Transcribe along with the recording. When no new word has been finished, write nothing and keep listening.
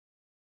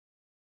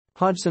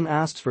Hodgson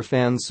asks for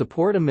fans'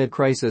 support amid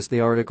crisis. The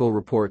article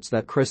reports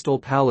that Crystal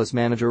Palace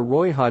manager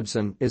Roy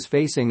Hodgson is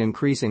facing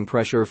increasing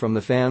pressure from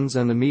the fans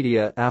and the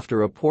media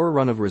after a poor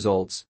run of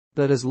results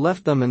that has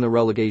left them in the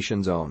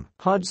relegation zone.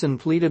 Hodgson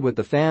pleaded with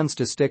the fans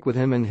to stick with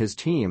him and his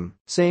team,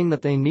 saying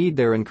that they need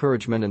their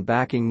encouragement and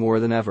backing more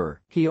than ever.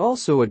 He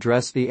also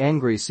addressed the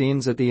angry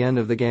scenes at the end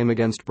of the game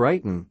against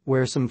Brighton,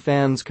 where some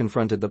fans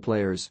confronted the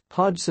players.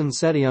 Hodgson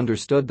said he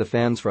understood the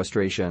fans'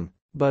 frustration,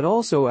 but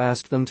also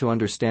asked them to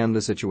understand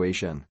the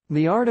situation.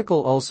 The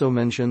article also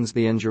mentions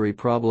the injury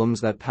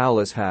problems that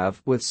Palace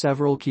have, with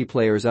several key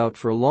players out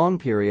for long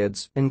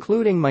periods,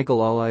 including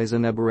Olise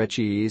and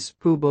Eberechi,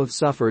 who both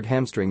suffered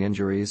hamstring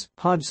injuries.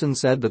 Hodgson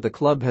said that the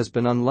club has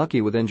been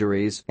unlucky with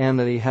injuries and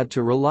that he had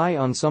to rely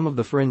on some of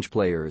the fringe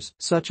players,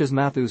 such as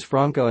Mathues,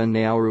 França and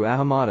Naouirou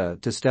Ahamada,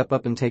 to step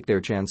up and take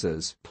their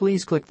chances.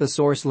 Please click the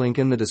source link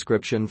in the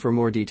description for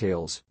more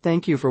details.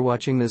 Thank you for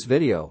watching this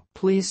video.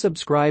 Please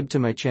subscribe to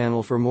my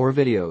channel for more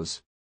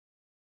videos.